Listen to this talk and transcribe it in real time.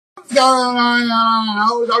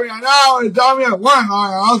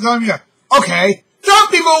Okay, some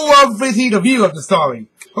people will see the view of the story,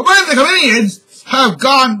 but when the comedians have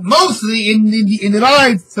gone mostly in the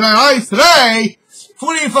lives today,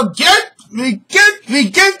 we forget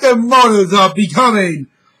the motives of becoming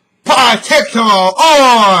particular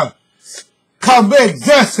or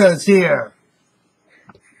coexistence here.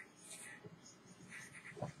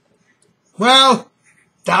 Well,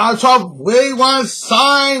 Donald Trump, we want to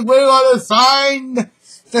sign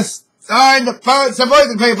the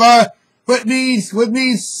supporting paper, which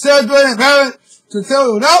means certain parents to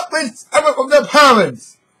tell not ever from their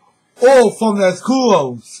parents or from their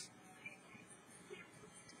schools.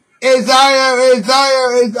 Is either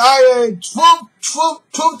Trump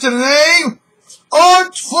to the name or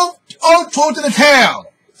Trump to the tail.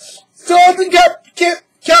 Jordan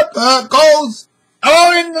Klepper goes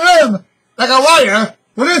all in the room like a lawyer,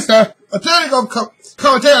 producer, a technical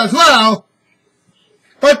commentator as well.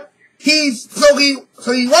 But he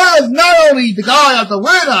was not only the guy of the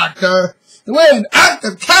weird actor, the weird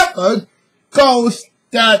actor Klepper goes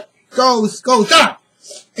up.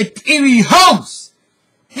 It's TV host.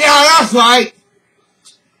 Yeah, that's right.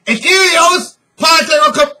 It's TV host,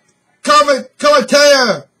 political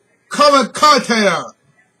commentator.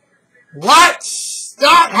 What's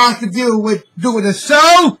that have to do with the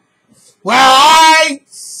show? Well, I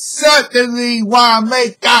certainly want to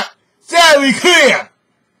make that very clear.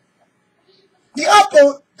 The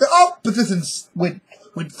oppositions with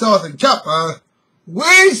Jordan Klepper,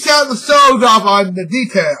 we shall the shows off on the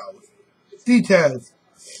details.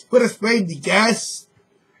 We'll explain the guests,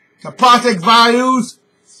 the politics values,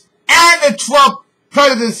 and the Trump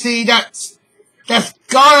presidency that's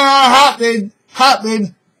gonna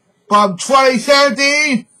happen from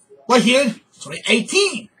 2017, which is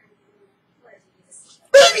 2018.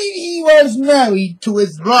 Maybe he was married to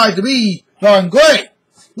his bride-to-be, Lauren Gray.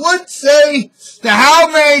 Would say that how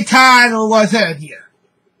many times was it here?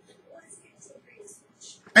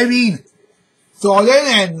 I mean, Jordan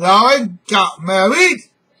and Lauren got married?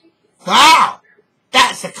 Wow,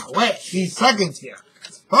 that's a correct 3 seconds here.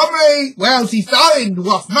 Probably, well, she started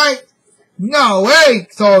rough night. No way,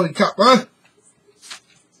 sorry, Klepper.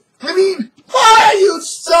 I mean, why are you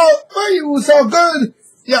so good?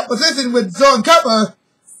 Yeah, position with Jordan Klepper,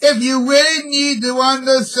 if you really need to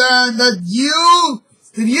understand that you,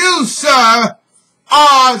 sir,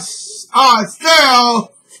 are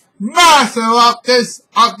still master of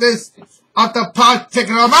the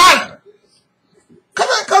particular matter.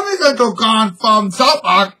 Coming to gone from South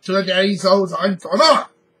Park to the Daily Souls and so on.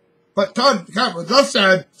 But Jordan Klepper just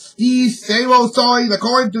said these same old stories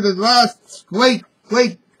according to the last great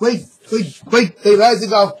the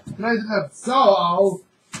legend of Solo.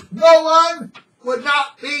 No one would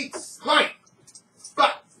not be right.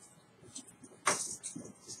 But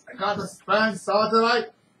I got the Spanish star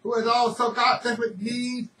tonight, who has also got different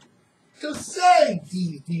needs to say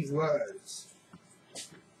these words.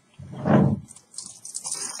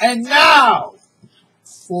 And now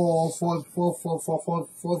for the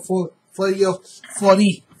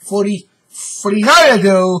night to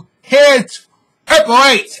do, here's Triple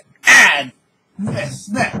H and Miss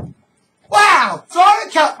Smith. Wow, Jordan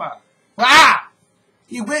Klepper. Wow,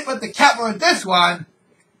 you went with the Klepper in this one.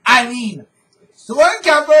 I mean, Jordan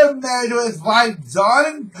Klepper married to his wife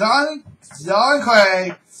John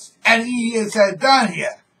Clay, and he is done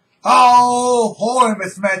here. Oh, holy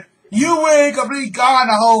Miss Smith, you ain't completely gone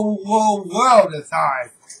the whole world this time.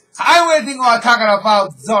 I really think we're talking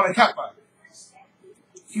about Jordan Klepper.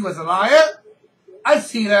 She was a liar. I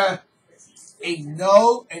see her. A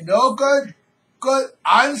no good,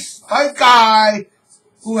 honest guy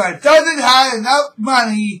who doesn't have enough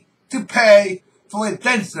money to pay for his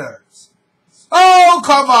dancers. Oh,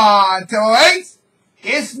 come on, Triple H.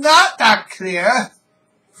 It's not that clear.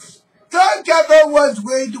 Jordan Klepper was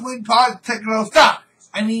willing to win particular stuff.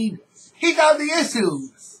 I mean, he got the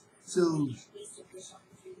issues.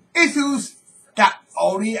 Issues that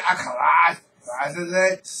only a class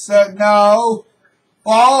president should know.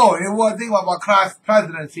 Oh, it was think about class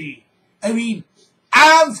presidency. I mean,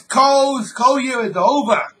 Adam's cold year is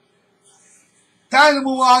over. Time to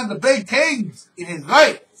move on to big things in his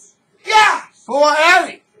life. Yeah, for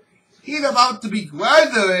Harry. He's about to be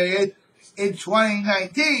graduated in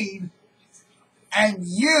 2019, and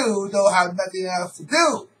you don't have nothing else to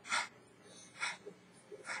do.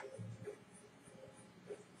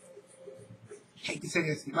 Hate to say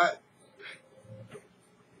this, but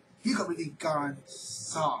you could really gone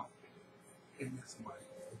soft in this one.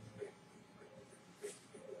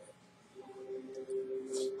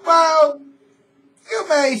 Well, you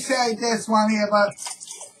may say this one here, but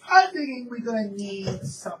I'm thinking we're gonna need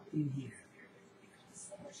something here.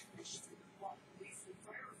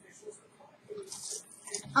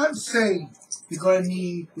 I'm saying we're gonna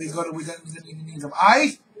need some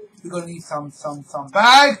ice. We're gonna need some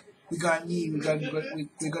bag. We're gonna need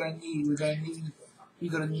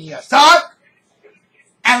a sock.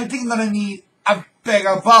 And I think we're gonna need a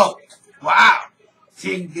bigger boat. Wow.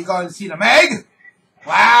 Think you're gonna see the Meg?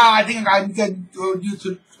 Wow, I think I'm getting good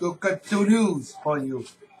news for you.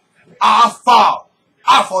 Awful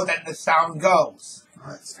that the sound goes.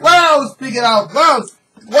 Well, speaking of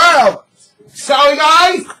well, sorry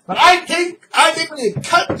guys, but I think we need to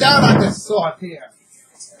cut down on this sort here.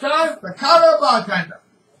 John, the counter bartender.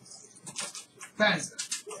 Thanks.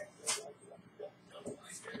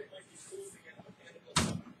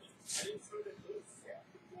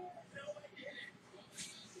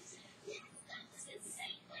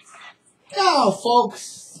 Now,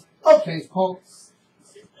 folks. Okay, folks.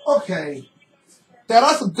 Okay. There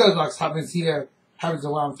are some good lucks happens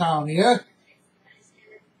around town here.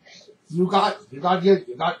 You got the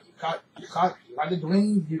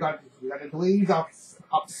dweebs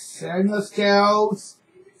upsetting the scales.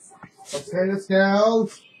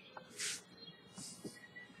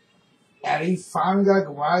 And he finally got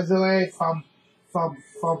graduated from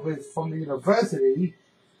the university.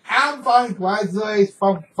 And finally graduated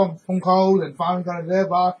from college and finally gonna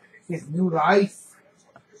live out his new life.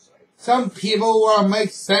 Some people want to make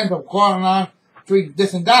sense of going on doing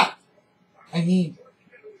this and that. I mean,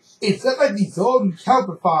 it's just like these Jordan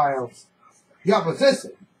Klepper files. The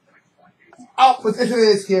opposition. Opposition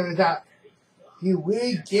is here is that you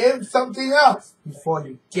will give something else before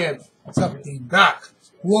you give something back.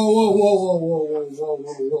 Whoa.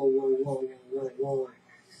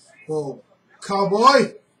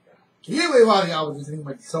 Cowboy, you everybody I was listening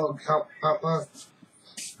with Jordan Klepper.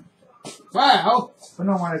 Well, when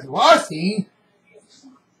no one is watching,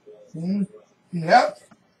 yep.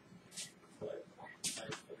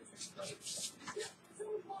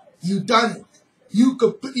 You done it. You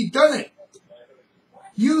completely done it.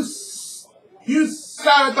 You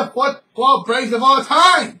sat at the football brace of all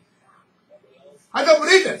time. I don't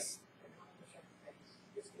believe this.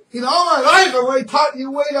 In all my life, I already taught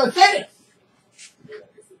you way to get it.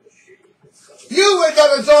 You would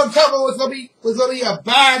know that Jordan Klepper was gonna be a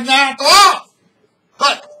bad man to off.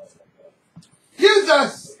 But you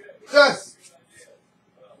just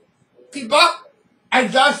keep up and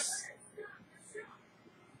just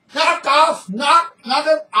knock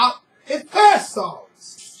him out his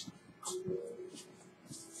pesos.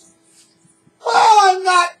 Well, I'm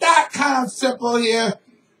not that kind of simple here.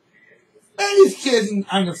 And these kids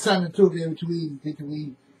understand too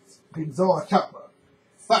between Jordan Klepper.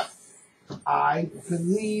 But I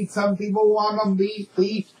believe some people want to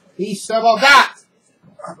be sure about that.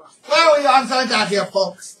 Well, we answered that here,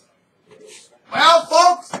 folks. Well,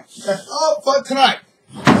 folks, that's all for tonight.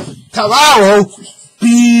 Tomorrow,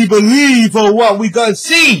 be believe for what we gonna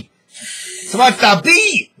see. So what's the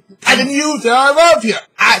be? I didn't use it all over here.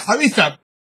 I saw